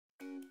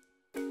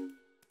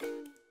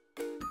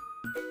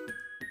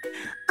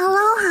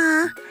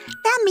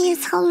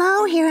means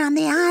hello here on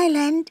the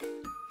island.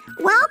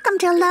 Welcome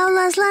to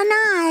Lola's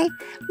Lanai.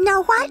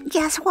 Know what?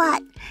 Guess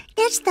what?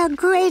 It's the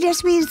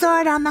greatest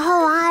resort on the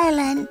whole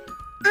island.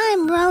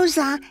 I'm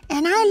Rosa,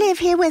 and I live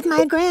here with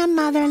my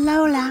grandmother,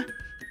 Lola.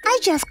 I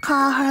just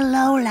call her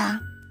Lola.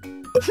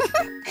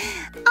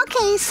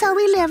 Okay, so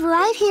we live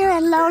right here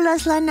at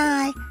Lola's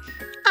Lanai.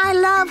 I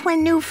love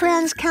when new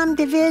friends come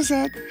to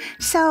visit,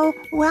 so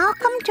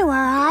welcome to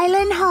our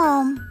island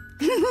home.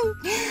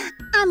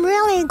 I'm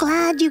really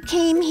glad you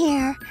came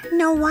here.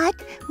 Know what?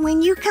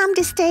 When you come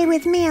to stay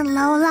with me and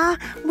Lola,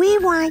 we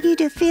want you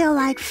to feel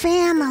like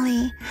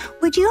family.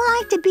 Would you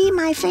like to be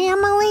my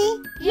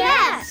family?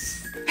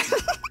 Yes!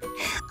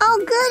 Oh,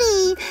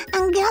 goody!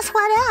 And guess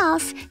what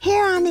else?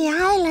 Here on the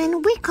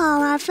island, we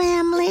call our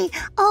family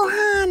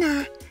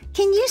Ohana.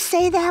 Can you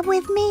say that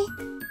with me?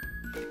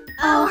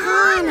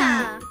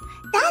 Ohana!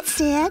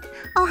 That's it.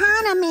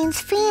 Ohana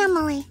means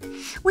family.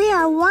 We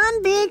are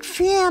one big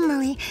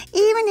family,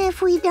 even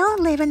if we don't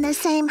live in the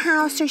same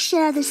house or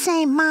share the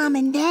same mom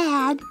and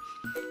dad.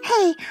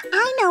 Hey,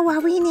 I know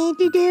what we need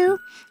to do.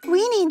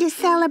 We need to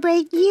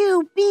celebrate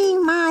you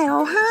being my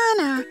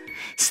Ohana.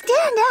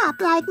 Stand up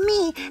like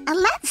me and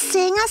let's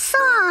sing a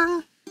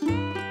song.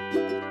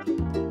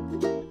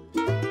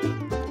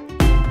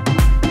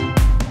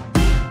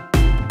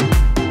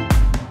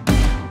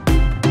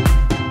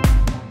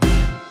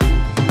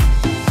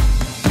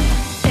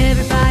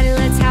 Everybody,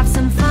 let's have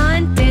some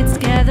fun. Dance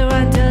together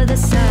under the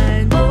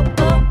sun. Oh,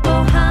 oh,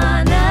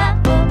 Ohana.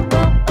 Oh,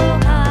 oh,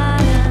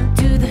 Ohana.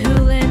 Do the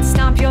hula and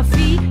stomp your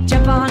feet.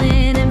 Jump on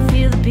in and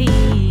feel the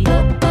beat.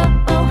 Oh,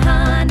 oh,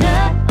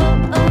 Ohana.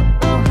 Oh, oh,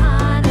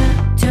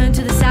 Ohana. Turn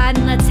to the side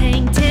and let's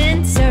hang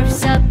 10.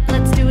 Surf's up,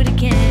 let's do it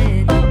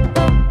again. Oh,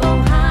 oh,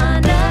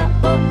 Ohana.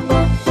 Oh,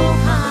 oh,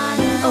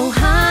 Ohana.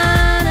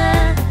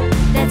 Ohana,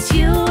 that's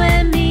you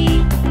and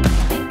me.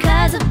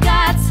 Because of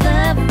God's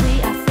love,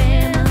 we are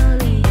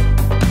family.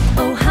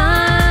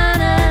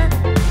 Ohana,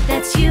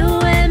 that's you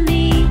and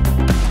me.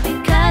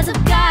 Because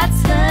of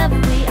God's love,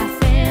 we are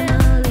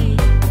family.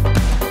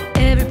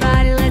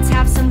 Everybody, let's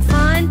have some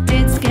fun.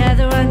 Dance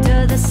together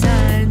under the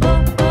sun.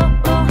 Oh,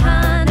 oh,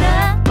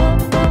 Ohana. Oh,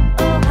 oh,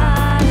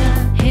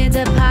 Ohana. Hands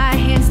up high,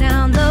 hands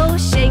down low.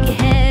 Shake your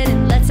head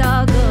and let's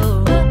all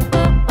go. Oh,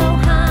 oh,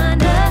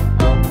 Ohana.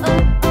 Oh,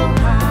 oh,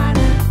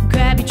 Ohana.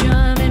 Grab your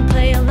drum and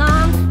play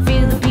along.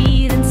 Feel the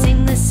beat and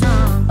sing the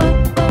song. Oh,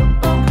 oh,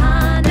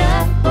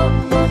 Ohana. Oh,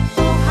 oh,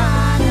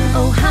 Ohana.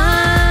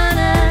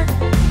 Ohana,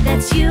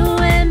 that's you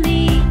and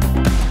me.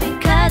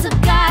 Because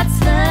of God's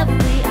love,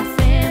 we are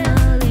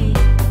family.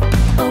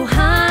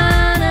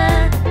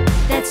 Ohana,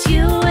 that's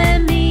you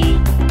and me.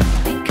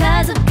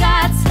 Because of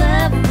God's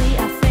love, we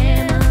are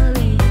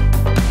family.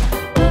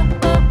 Oh,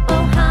 oh,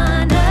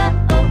 Ohana.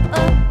 Oh,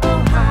 oh,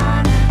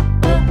 Ohana.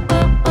 Oh,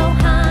 oh,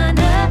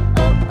 Ohana.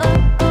 Oh,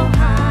 oh,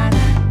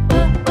 Ohana.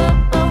 Oh, oh,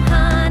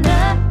 Ohana.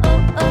 Oh,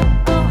 oh,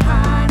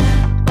 Ohana.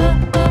 Oh,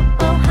 oh,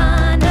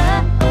 Ohana.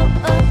 Oh,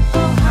 oh,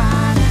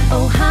 Ohana.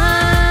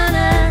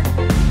 Ohana,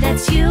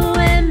 that's you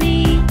and me.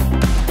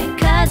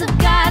 Because of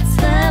God's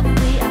love,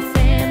 we are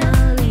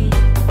family.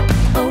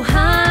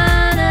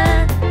 Ohana,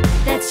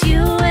 that's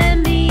you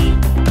and me.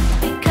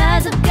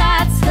 Because of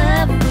God's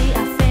love, we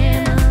are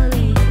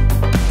family.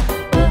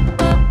 Oh,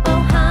 oh,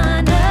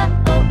 Ohana.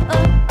 Oh,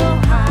 oh,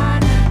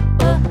 Ohana.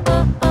 Oh,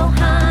 oh,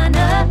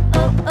 Ohana.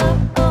 Oh, oh,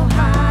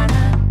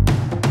 Ohana.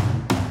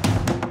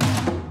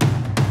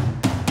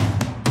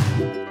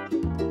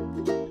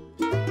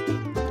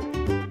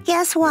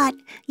 Guess what?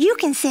 You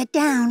can sit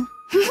down.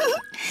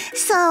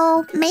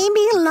 So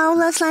maybe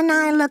Lola's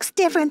Lanai looks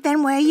different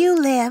than where you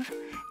live.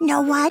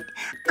 Know what?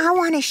 I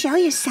want to show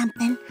you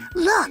something.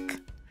 Look,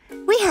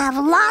 we have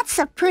lots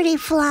of pretty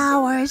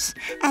flowers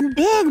and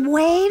big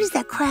waves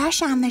that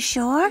crash on the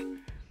shore.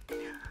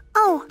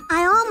 Oh,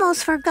 I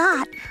almost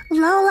forgot.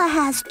 Lola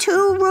has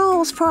 2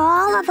 rules for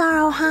all of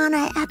our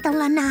ohana at the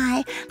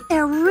Lanai.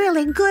 They're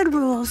really good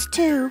rules,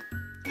 too.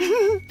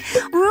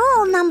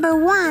 Rule number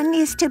 1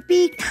 is to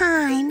be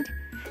kind.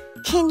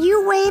 Can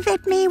you wave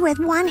at me with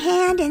one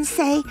hand and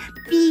say,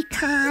 be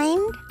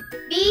kind?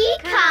 Be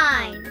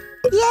kind.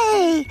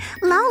 Yay!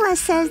 Lola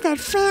says that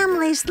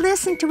families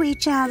listen to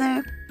each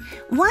other.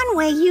 One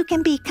way you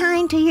can be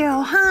kind to your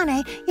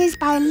ohana is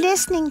by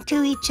listening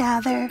to each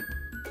other.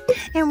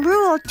 And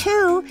rule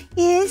 2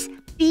 is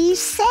be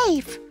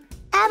safe.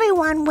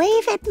 Everyone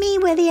wave at me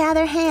with the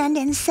other hand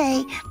and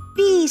say,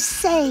 be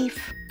safe.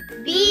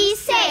 Be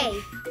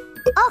safe.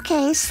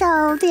 Okay,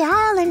 so the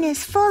island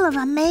is full of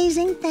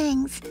amazing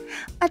things.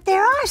 But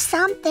there are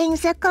some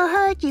things that could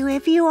hurt you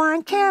if you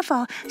aren't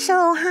careful. So,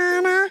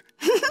 Ohana,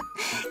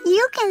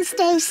 you can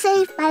stay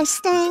safe by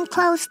staying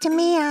close to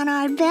me on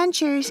our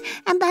adventures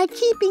and by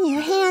keeping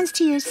your hands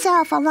to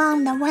yourself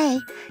along the way.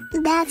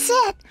 That's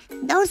it.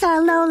 Those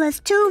are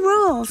Lola's 2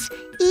 rules.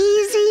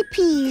 Easy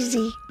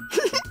peasy.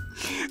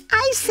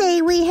 I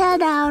say we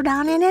head out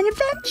on an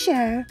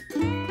adventure.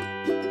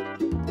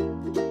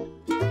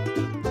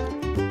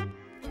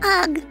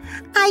 Ugh,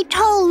 I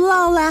told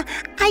Lola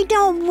I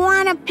don't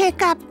want to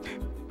pick up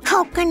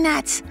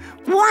coconuts.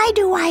 Why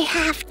do I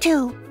have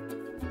to?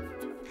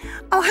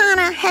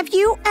 Ohana, have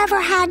you ever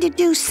had to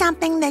do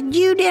something that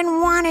you didn't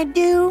want to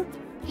do?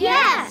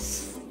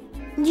 Yes.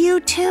 You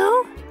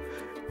too?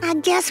 I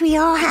guess we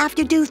all have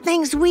to do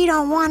things we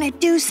don't want to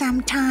do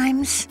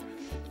sometimes.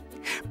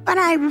 But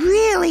I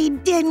really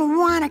didn't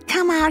want to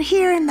come out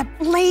here in the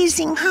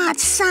blazing hot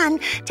sun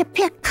to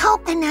pick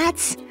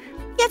coconuts.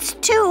 It's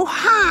too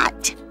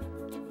hot.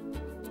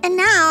 And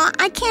now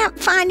I can't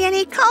find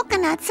any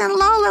coconuts, and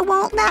Lola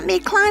won't let me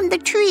climb the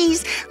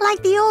trees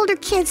like the older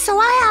kids, so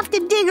I have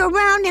to dig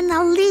around in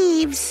the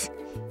leaves.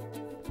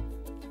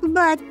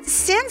 But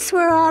since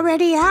we're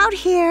already out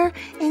here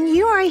and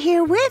you are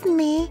here with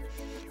me,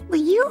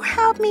 will you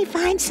help me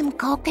find some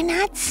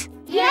coconuts?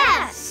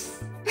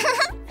 Yes.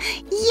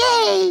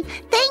 Yay!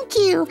 Thank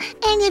you.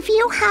 And if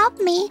you help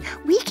me,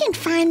 we can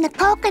find the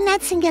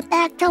coconuts and get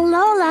back to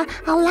Lola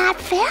a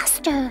lot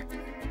faster.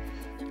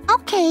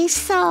 Okay,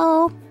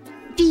 so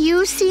do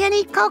you see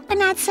any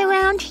coconuts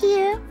around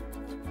here?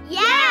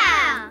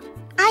 Yeah.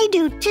 I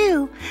do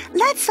too.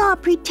 Let's all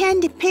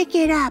pretend to pick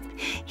it up.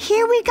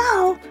 Here we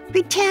go.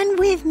 Pretend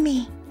with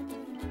me.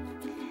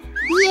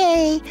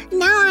 Yay!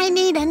 Now I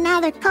need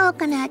another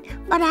coconut,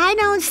 but I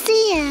don't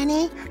see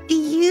any. Do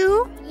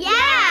you?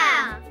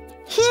 Yeah.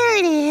 Here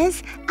it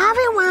is.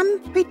 Everyone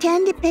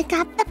pretend to pick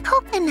up the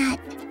coconut.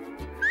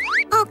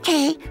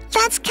 Okay,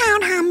 let's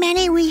count how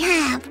many we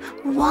have.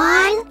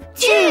 1,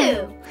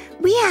 2.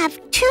 We have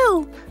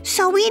 2,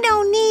 so we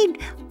don't need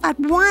but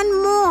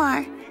one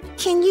more.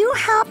 Can you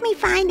help me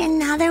find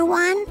another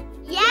one?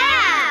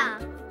 Yeah.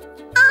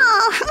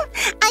 Oh,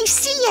 I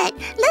see it.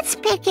 Let's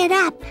pick it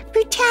up.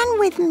 Pretend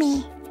with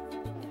me.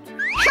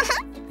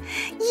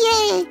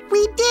 Yay,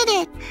 we did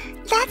it.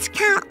 Let's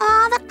count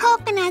all the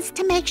coconuts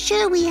to make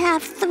sure we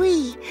have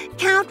 3.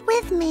 Count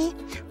with me.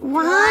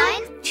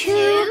 1,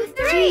 2,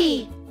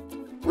 3.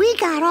 We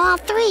got all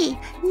 3.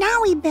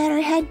 Now we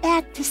better head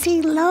back to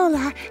see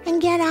Lola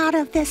and get out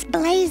of this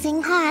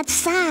blazing hot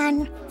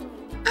sun.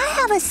 I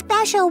have a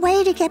special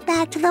way to get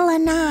back to the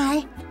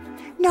lanai.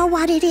 Know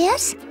what it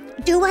is?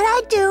 Do what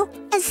I do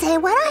and say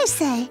what I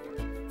say.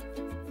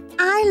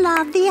 I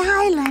love the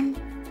island.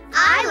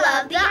 I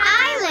love the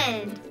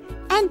island.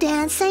 And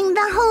dancing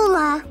the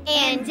hula.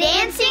 And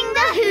dancing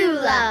the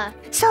hula.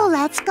 So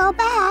let's go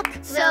back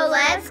So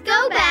let's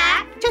go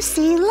back to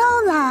see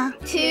Lola.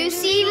 to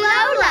see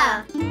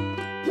Lola.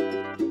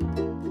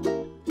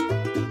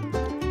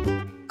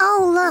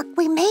 Oh, look,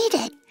 we made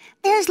it.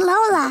 There's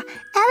Lola.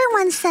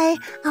 Everyone say,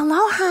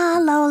 aloha,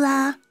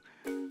 Lola.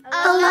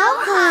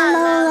 Aloha,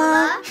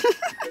 Lola.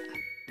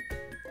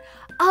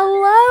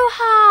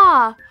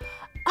 Aloha!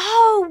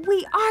 Oh,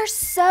 we are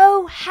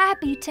so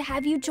happy to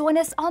have you join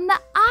us on the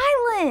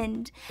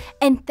island.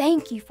 And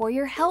thank you for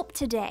your help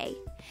today.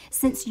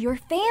 Since you're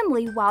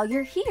family while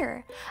you're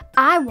here,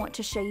 I want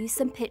to show you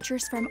some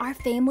pictures from our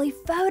family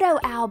photo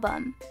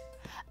album.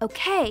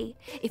 Okay,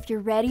 if you're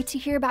ready to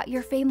hear about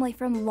your family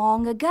from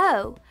long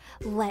ago,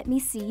 let me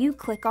see you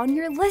click on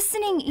your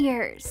listening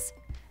ears.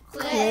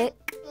 Click,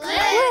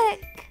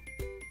 click.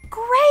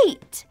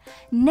 Great!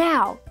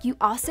 Now, you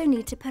also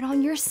need to put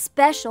on your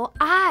special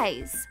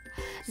eyes.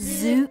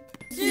 Zoop,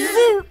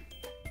 zoop.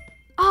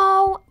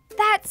 Oh,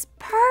 that's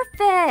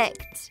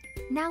perfect.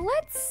 Now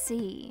let's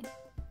see.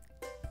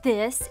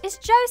 This is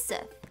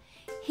Joseph.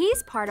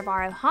 He's part of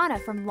our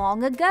Ohana from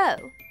long ago.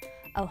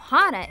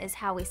 Ohana is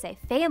how we say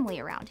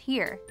family around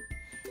here.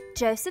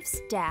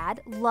 Joseph's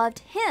dad loved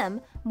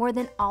him more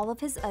than all of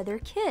his other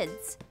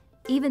kids,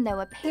 even though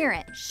a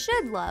parent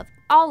should love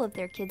all of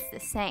their kids the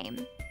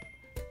same.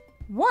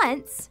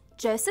 Once,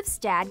 Joseph's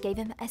dad gave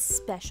him a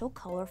special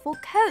colorful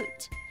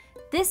coat.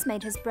 This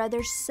made his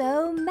brothers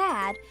so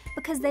mad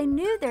because they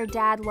knew their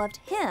dad loved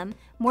him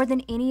more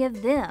than any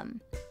of them.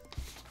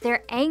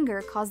 Their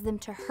anger caused them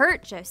to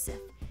hurt Joseph,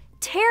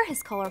 tear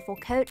his colorful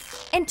coat,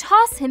 and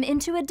toss him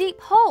into a deep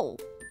hole.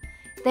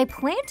 They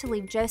planned to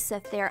leave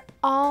Joseph there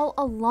all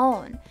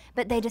alone,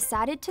 but they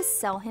decided to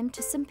sell him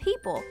to some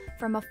people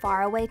from a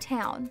faraway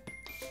town.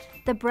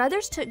 The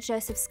brothers took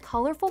Joseph's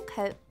colorful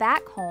coat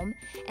back home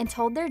and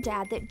told their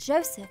dad that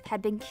Joseph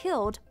had been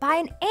killed by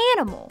an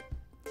animal.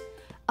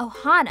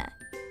 Ohana,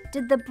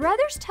 did the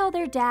brothers tell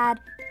their dad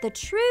the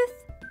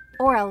truth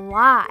or a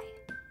lie?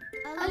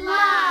 A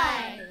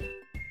lie.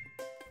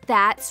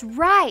 That's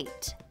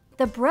right.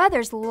 The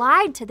brothers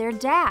lied to their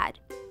dad,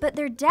 but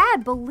their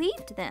dad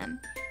believed them,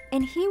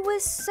 and he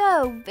was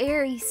so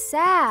very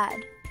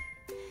sad.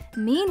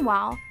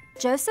 Meanwhile,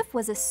 Joseph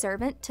was a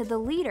servant to the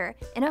leader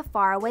in a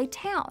faraway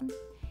town.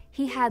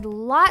 He had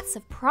lots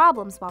of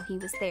problems while he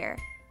was there,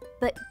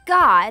 but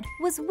God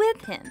was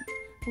with him,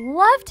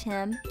 loved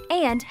him,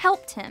 and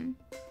helped him.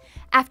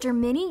 After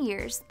many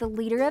years, the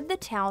leader of the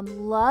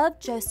town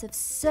loved Joseph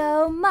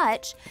so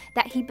much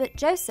that he put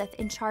Joseph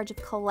in charge of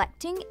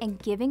collecting and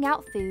giving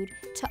out food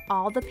to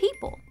all the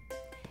people.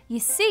 You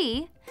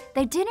see,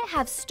 they didn't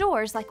have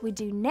stores like we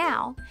do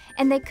now,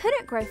 and they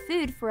couldn't grow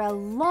food for a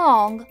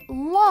long,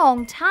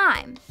 long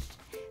time.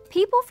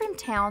 People from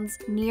towns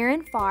near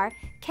and far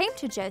came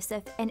to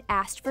Joseph and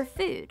asked for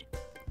food.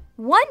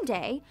 One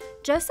day,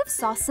 Joseph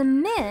saw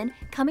some men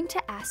coming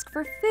to ask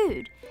for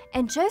food,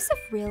 and Joseph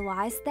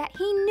realized that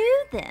he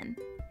knew them.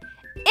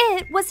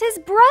 It was his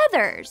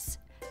brothers.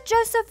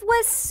 Joseph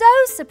was so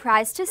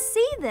surprised to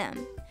see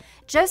them.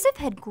 Joseph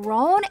had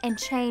grown and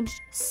changed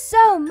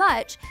so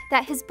much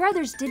that his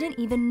brothers didn't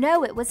even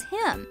know it was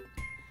him.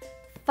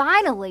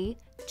 Finally,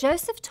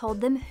 Joseph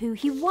told them who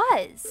he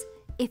was.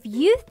 If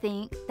you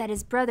think that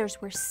his brothers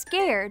were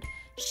scared,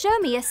 show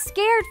me a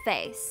scared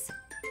face.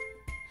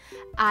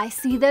 I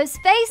see those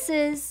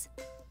faces.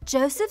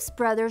 Joseph's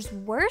brothers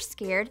were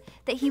scared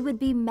that he would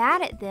be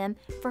mad at them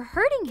for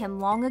hurting him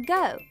long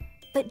ago,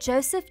 but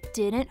Joseph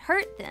didn't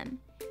hurt them.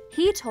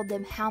 He told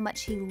them how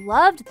much he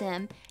loved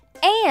them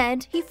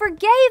and he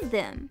forgave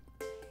them.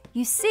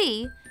 You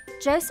see,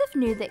 Joseph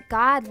knew that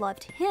God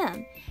loved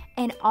him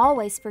and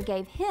always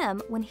forgave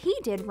him when he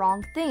did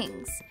wrong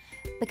things.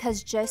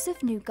 Because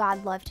Joseph knew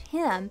God loved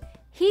him,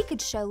 he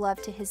could show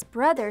love to his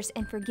brothers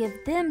and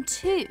forgive them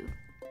too.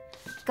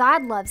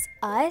 God loves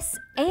us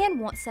and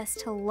wants us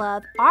to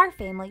love our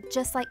family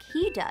just like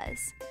he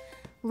does.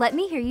 Let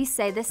me hear you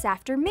say this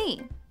after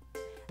me.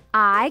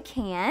 I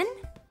can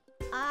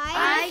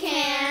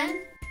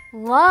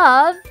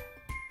love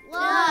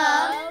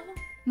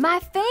my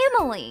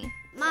family.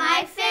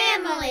 My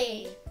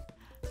family.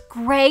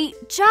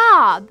 Great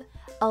job!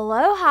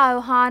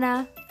 Aloha,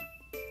 Ohana.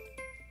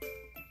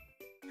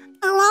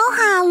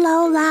 Aloha,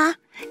 Lola.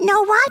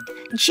 Know what?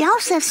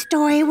 Joseph's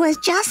story was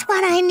just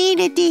what I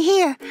needed to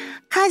hear,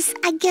 'cause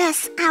I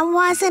guess I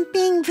wasn't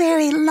being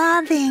very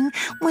loving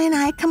when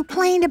I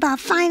complained about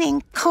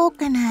finding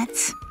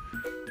coconuts.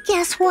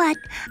 Guess what?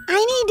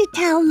 I need to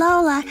tell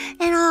Lola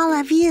and all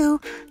of you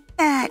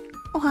that,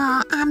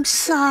 well, I'm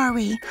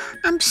sorry.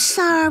 I'm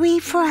sorry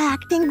for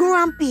acting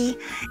grumpy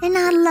and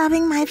not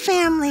loving my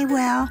family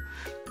well.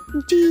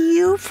 Do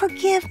you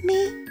forgive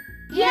me?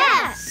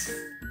 Yes.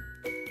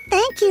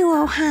 Thank you,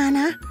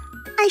 Ohana.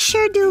 I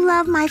sure do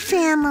love my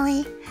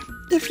family.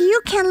 If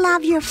you can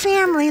love your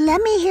family,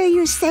 let me hear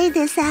you say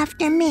this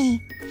after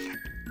me.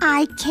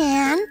 I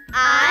can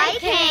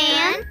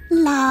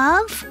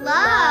love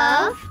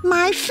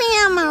my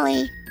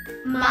family.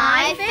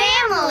 My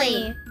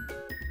family.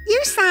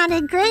 You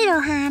sounded great,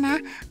 Ohana.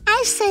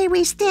 I say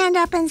we stand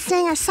up and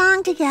sing a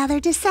song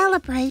together to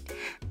celebrate.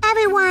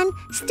 Everyone,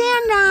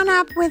 stand on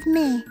up with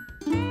me.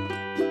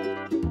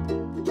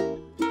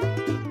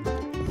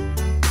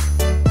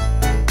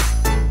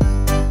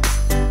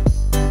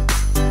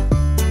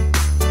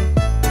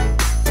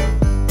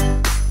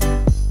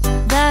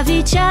 Love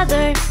each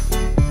other,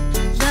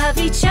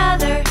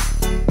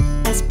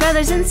 as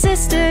brothers and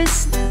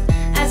sisters,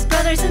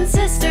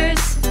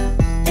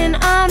 and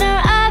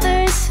honor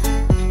others,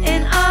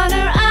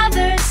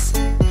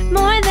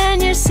 more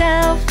than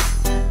yourself.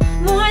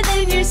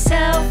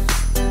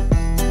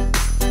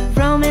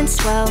 Romans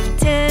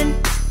 12:10.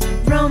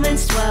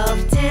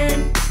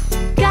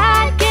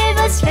 God gave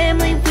us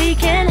family we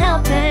can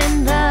help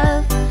and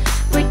love.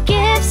 We're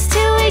gifts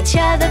to each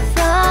other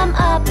from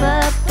up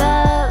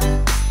above.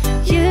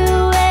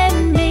 You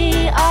and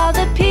me, all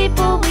the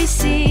people we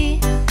see,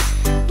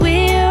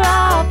 we're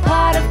all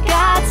part of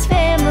God's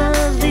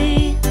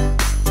family.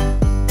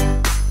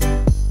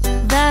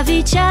 Love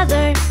each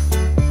other,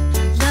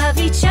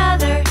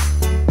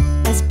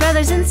 as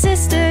brothers and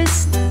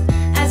sisters,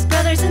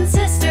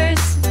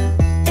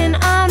 and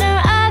honor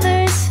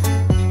others,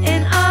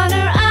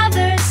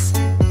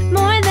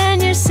 more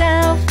than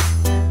yourself.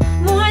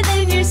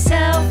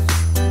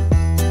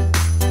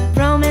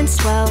 Romans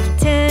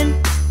 12:10.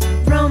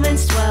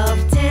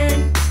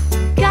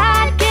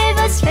 God gave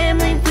us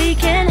family we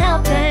can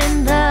help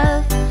and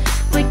love.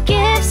 We're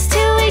gifts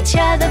to each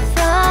other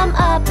from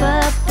up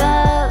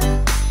above.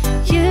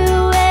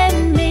 You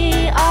and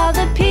me, all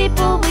the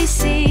people we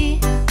see,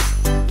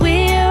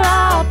 we're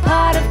all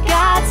part of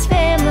God's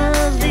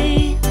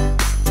family.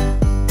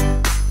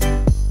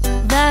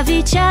 Love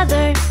each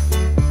other,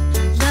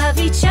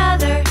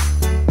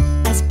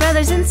 as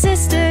brothers and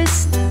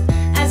sisters,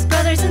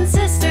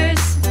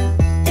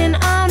 and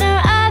honor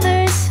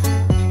others,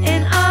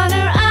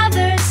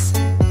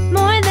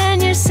 more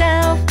than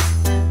yourself.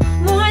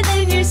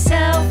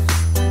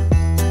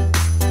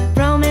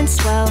 Romans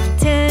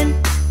 12:10.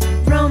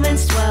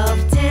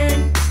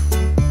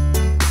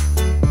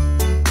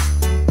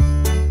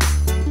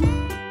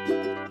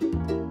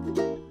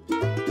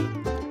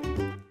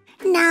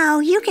 Now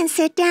you can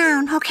sit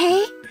down,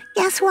 okay?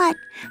 Guess what?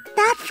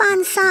 That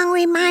fun song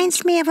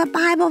reminds me of a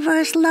Bible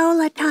verse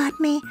Lola taught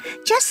me.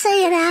 Just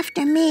say it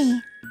after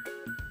me.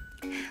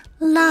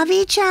 Love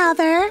each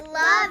other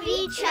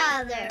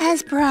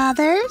as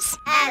brothers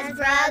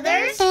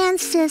and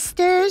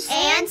sisters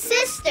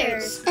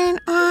and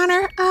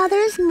honor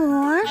others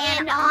more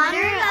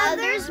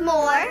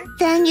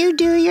than you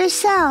do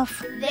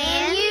yourself.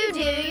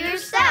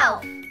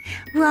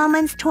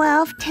 Romans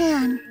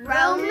 12:10.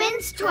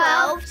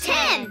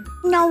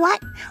 Know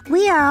what?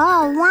 We are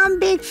all one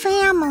big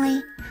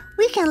family.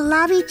 We can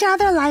love each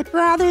other like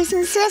brothers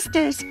and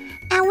sisters,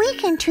 and we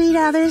can treat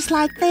others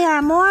like they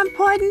are more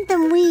important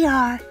than we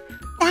are.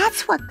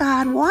 That's what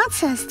God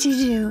wants us to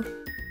do.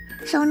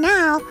 So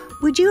now,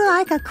 would you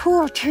like a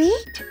cool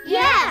treat?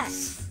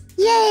 Yes.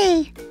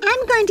 Yay!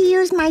 I'm going to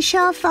use my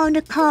shell phone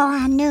to call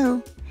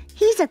Anu.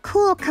 He's a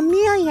cool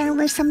chameleon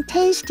with some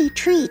tasty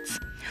treats.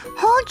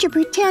 Hold your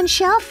pretend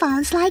shell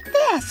phones like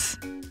this.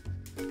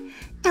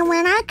 And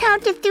when I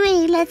count to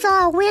 3, let's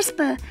all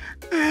whisper,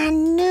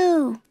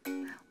 Anu.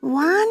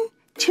 1,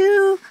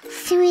 2,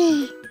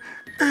 3.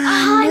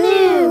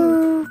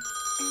 Anu.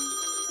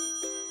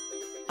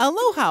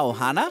 Aloha,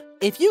 Ohana.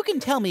 If you can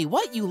tell me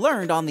what you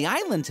learned on the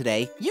island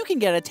today, you can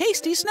get a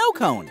tasty snow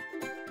cone.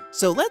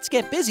 So let's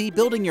get busy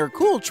building your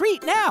cool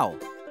treat now.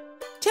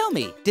 Tell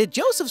me, did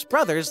Joseph's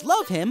brothers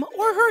love him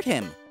or hurt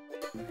him?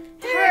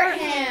 Hurt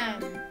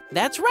him.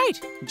 That's right.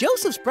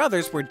 Joseph's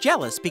brothers were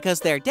jealous because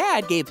their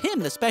dad gave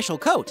him the special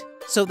coat.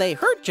 So they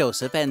hurt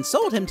Joseph and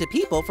sold him to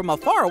people from a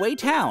faraway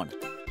town.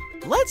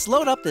 Let's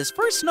load up this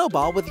first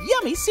snowball with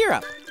yummy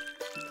syrup.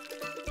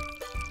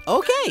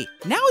 Okay,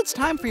 now it's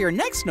time for your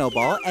next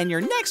snowball and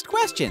your next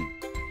question.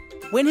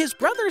 When his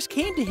brothers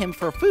came to him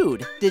for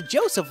food, did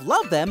Joseph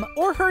love them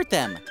or hurt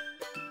them?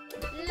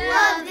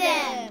 Love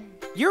them.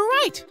 You're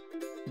right.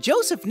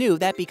 Joseph knew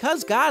that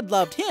because God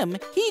loved him,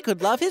 he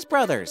could love his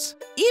brothers,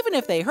 even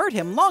if they hurt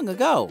him long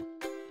ago.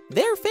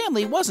 Their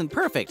family wasn't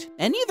perfect,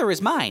 and neither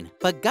is mine,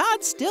 but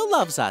God still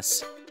loves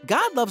us.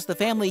 God loves the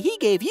family he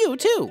gave you,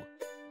 too.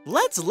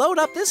 Let's load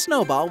up this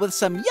snowball with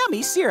some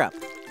yummy syrup.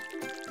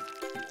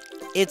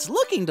 It's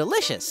looking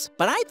delicious,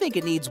 but I think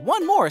it needs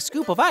one more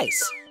scoop of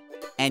ice.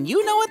 And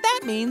you know what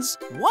that means.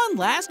 One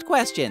last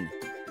question.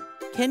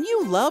 Can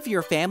you love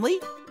your family?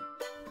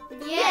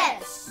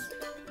 Yes.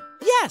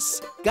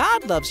 Yes,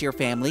 God loves your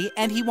family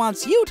and he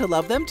wants you to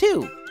love them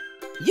too.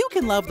 You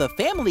can love the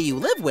family you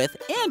live with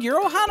and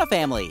your Ohana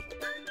family.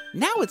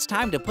 Now it's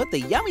time to put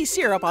the yummy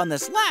syrup on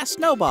this last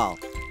snowball.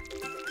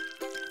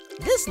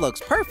 This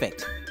looks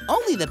perfect.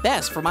 Only the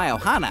best for my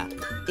Ohana.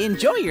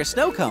 Enjoy your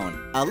snow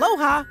cone.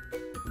 Aloha!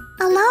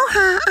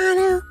 Aloha,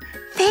 Anu.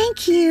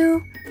 Thank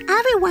you.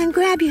 Everyone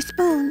grab your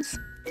spoons.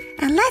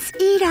 And let's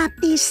eat up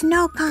these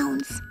snow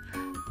cones.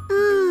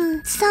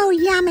 Mmm, so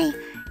yummy.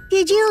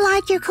 Did you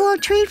like your cool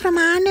treat from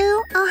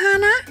Anu,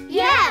 Ohana?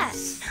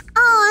 Yes.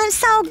 Oh, I'm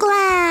so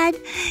glad.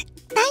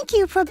 Thank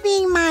you for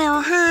being my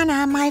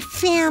Ohana, my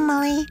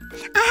family.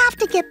 I have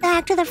to get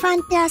back to the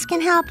front desk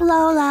and help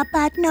Lola,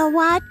 but know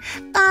what?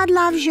 God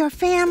loves your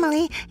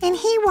family, and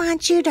he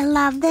wants you to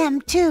love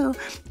them too.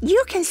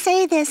 You can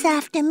say this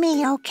after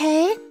me,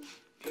 okay?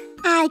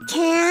 I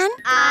can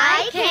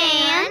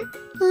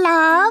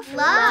love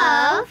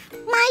my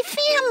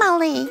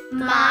family.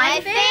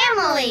 My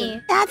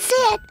family. That's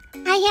it.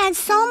 I had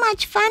so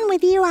much fun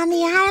with you on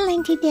the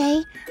island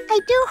today. I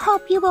do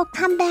hope you will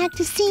come back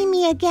to see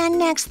me again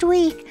next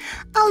week.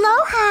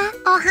 Aloha,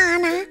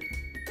 Ohana.